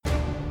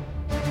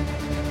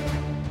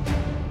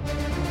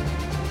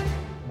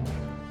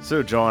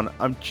So, John,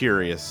 I'm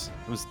curious.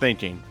 I was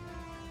thinking,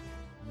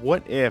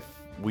 what if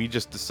we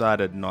just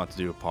decided not to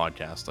do a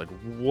podcast? Like,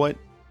 what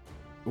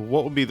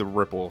would be the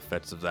ripple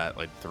effects of that,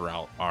 like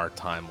throughout our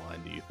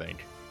timeline? Do you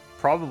think?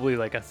 Probably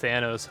like a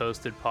Thanos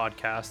hosted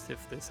podcast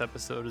if this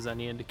episode is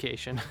any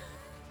indication.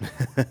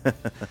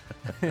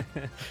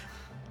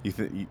 You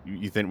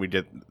think we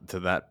get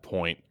to that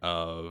point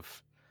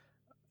of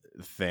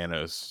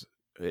Thanos?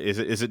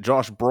 Is it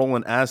Josh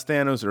Brolin as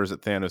Thanos, or is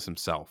it Thanos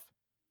himself?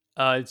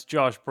 It's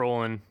Josh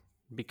Brolin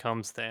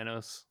becomes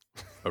Thanos.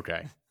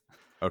 Okay,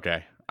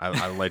 okay.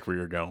 I like where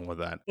you're going with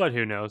that. But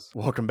who knows?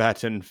 Welcome back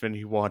to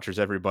Infinity Watchers,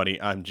 everybody.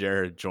 I'm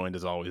Jared, joined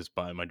as always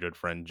by my good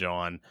friend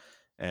John,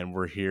 and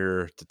we're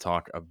here to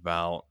talk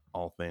about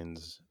all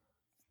things.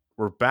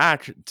 We're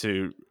back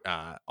to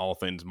all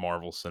things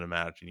Marvel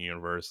Cinematic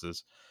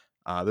Universes.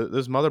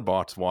 Those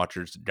Motherbox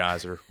Watchers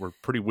guys were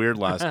pretty weird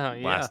last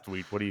Yeah,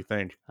 week. What do you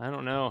think? I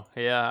don't know.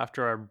 Yeah,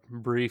 after our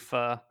brief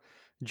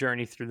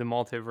journey through the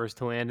multiverse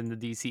to land in the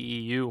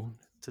DCEU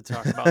to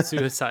talk about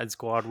Suicide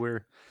Squad,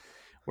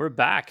 we're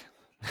back.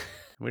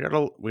 We got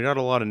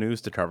a lot of news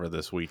to cover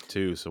this week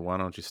too. So why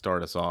don't you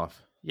start us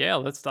off? Yeah,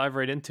 let's dive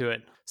right into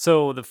it.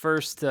 So the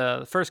first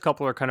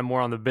couple are kind of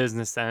more on the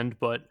business end,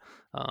 but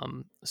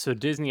so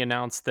Disney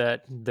announced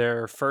that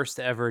their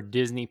first ever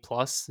Disney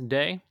Plus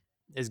Day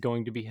is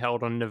going to be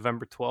held on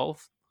November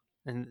 12th,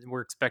 and we're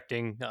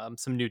expecting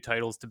some new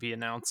titles to be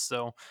announced.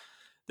 So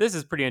this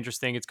is pretty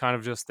interesting. It's kind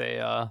of just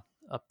a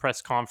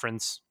press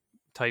conference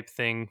type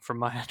thing, from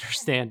my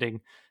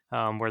understanding,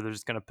 where they're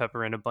just going to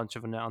pepper in a bunch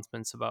of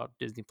announcements about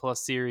Disney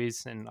Plus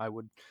series, and I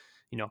would,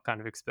 kind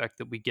of expect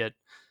that we get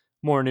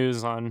more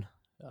news on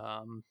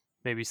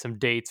maybe some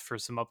dates for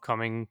some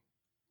upcoming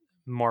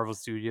Marvel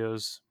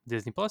Studios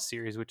Disney Plus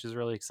series, which is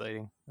really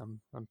exciting. I'm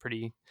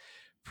pretty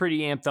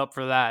amped up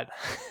for that.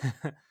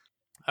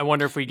 I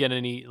wonder if we get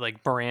any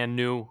like brand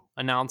new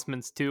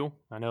announcements too.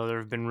 I know there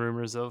have been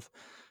rumors of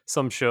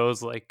some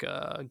shows like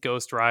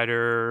Ghost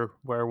Rider,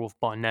 Werewolf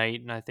by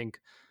Night, and I think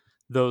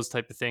those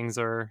type of things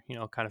are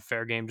kind of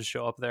fair game to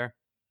show up there.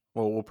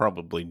 Well, we'll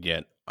probably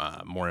get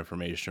more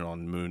information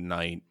on Moon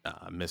Knight,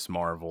 Miss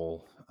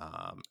Marvel,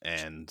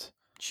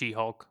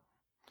 She-Hulk.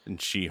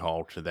 and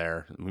She-Hulk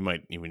there. We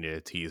might even get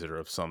a teaser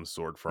of some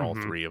sort for all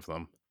Hmm. three of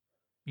them.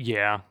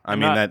 Yeah, I I'm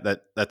mean not.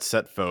 that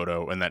set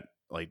photo and that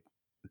like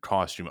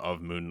costume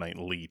of Moon Knight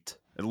leaked.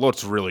 It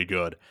looks really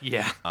good.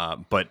 Yeah,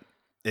 But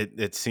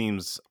it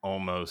seems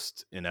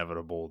almost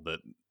inevitable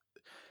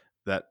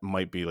that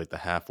might be like the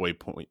halfway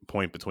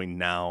point between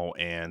now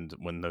and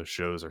when those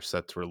shows are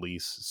set to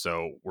release.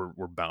 So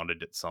we're bound to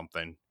get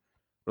something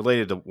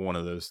related to one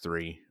of those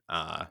three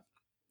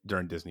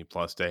during Disney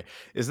Plus Day.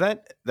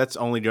 That's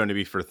only going to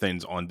be for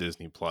things on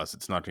Disney Plus?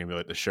 It's not going to be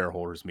like the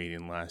shareholders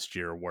meeting last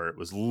year where it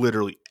was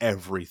literally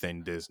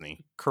everything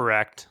Disney.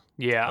 correct.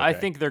 Yeah, I Okay,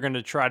 think they're going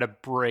to try to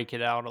break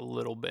it out a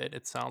little bit.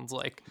 It sounds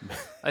like.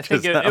 I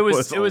think because it, it that was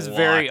was it a was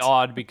very lot.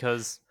 odd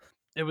because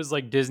it was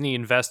like Disney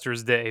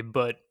Investors Day,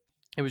 but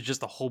it was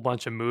just a whole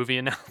bunch of movie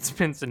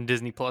announcements and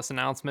Disney Plus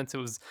announcements.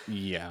 It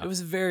Yeah.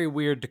 was very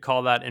weird to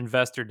call that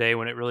Investor Day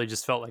when it really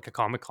just felt like a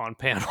Comic-Con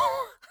panel.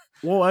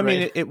 Well, I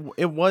mean, Right?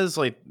 it was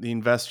like the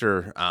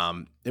investor,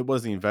 it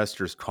was the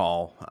investors'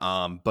 call,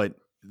 but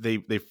they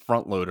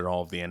front loaded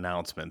all of the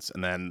announcements,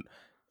 and then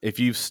if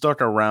you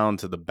stuck around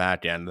to the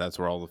back end, that's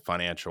where all the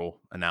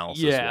financial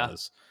analysis Yeah,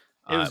 was,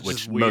 it was just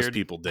which most weird.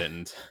 people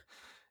didn't.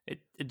 It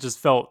just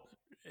felt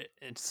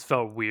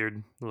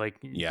weird. Like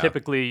Yeah,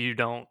 typically you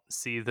don't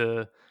see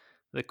the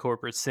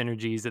corporate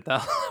synergies at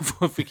that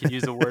level, if we could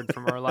use a word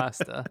from our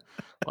last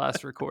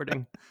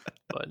recording.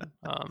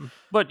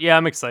 But yeah,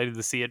 I'm excited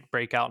to see it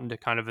break out into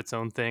kind of its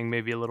own thing,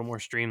 maybe a little more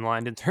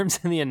streamlined in terms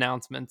of the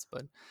announcements.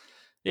 But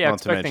yeah, not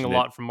to expecting a mention it.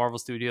 lot from Marvel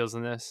Studios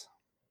in this.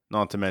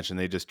 Not to mention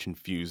they just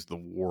confused the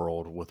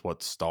world with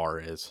what Star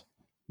is.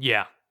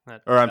 Yeah,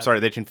 that Or I'm that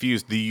sorry, they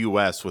confused the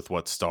U.S. with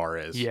what Star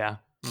is, yeah.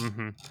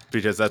 Mm-hmm.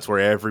 because that's where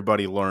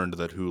everybody learned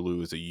that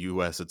Hulu is a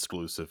U.S.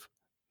 exclusive.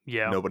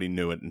 Yeah. Nobody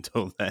knew it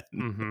until then.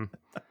 Mm-hmm.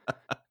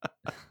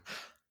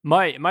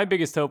 My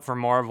biggest hope for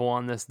Marvel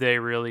on this day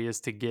really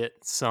is to get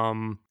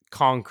some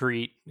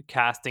concrete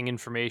casting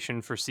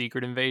information for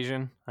Secret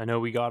Invasion. I know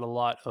we got a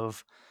lot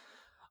of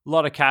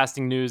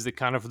casting news that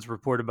kind of was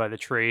reported by the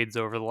trades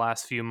over the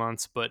last few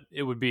months, but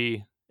it would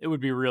be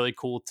really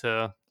cool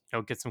to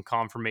get some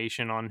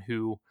confirmation on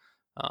who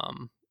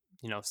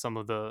some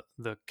of the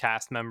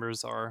cast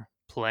members are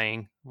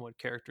playing, what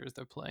characters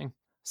they're playing.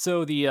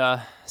 So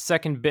the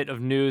second bit of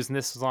news, and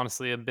this was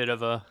honestly a bit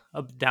of a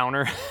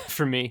downer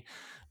for me,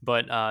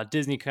 but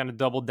Disney kind of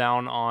doubled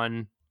down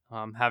on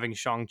having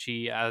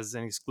Shang-Chi as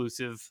an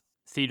exclusive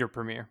theater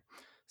premiere.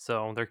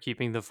 So they're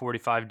keeping the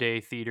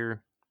 45-day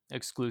theater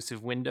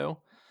exclusive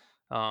window.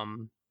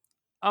 Um,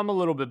 I'm a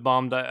little bit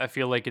bummed. I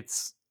feel like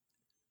it's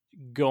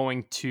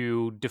going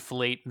to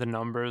deflate the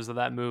numbers of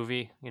that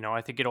movie.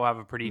 I think it'll have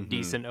a pretty Hmm.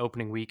 decent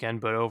opening weekend,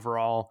 but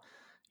overall,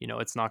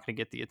 it's not going to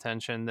get the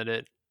attention that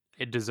it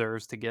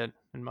deserves to get,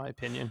 in my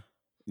opinion.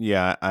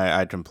 Yeah,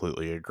 I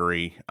completely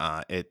agree.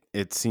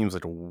 It seems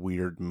like a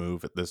weird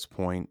move at this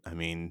point. I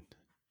mean,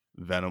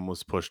 Venom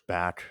was pushed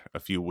back a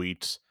few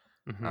weeks.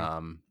 Hmm.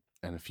 Um,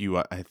 and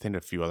I think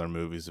a few other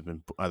movies have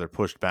been either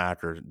pushed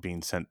back or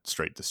being sent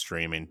straight to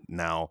streaming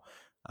now,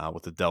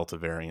 with the Delta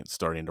variant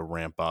starting to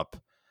ramp up.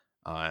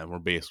 And we're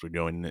basically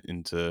going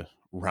into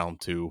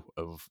round two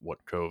of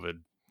what COVID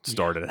Yeah.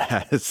 started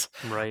as.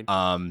 Right.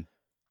 Um,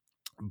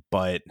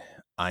 but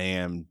I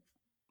am,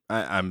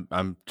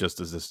 I'm just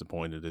as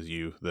disappointed as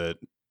you that,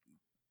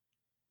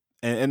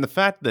 and the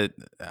fact that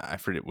I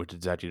forget which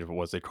executive it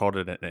was, they called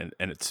it an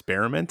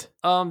experiment.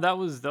 That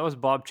was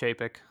Bob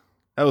Chapek,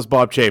 That was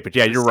Bob Chapek.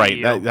 Yeah, the you're right.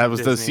 CEO That of was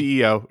the Disney.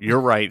 CEO. You're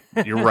right.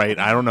 You're right.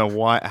 I don't know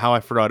how I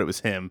forgot it was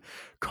him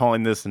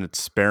calling this an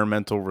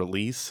experimental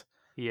release.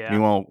 Yeah.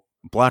 Meanwhile,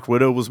 Black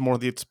Widow was more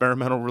the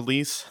experimental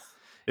release.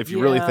 If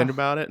you really Yeah. think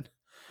about it,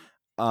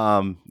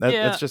 that's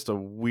Yeah. just a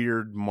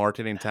weird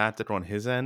marketing tactic on his end.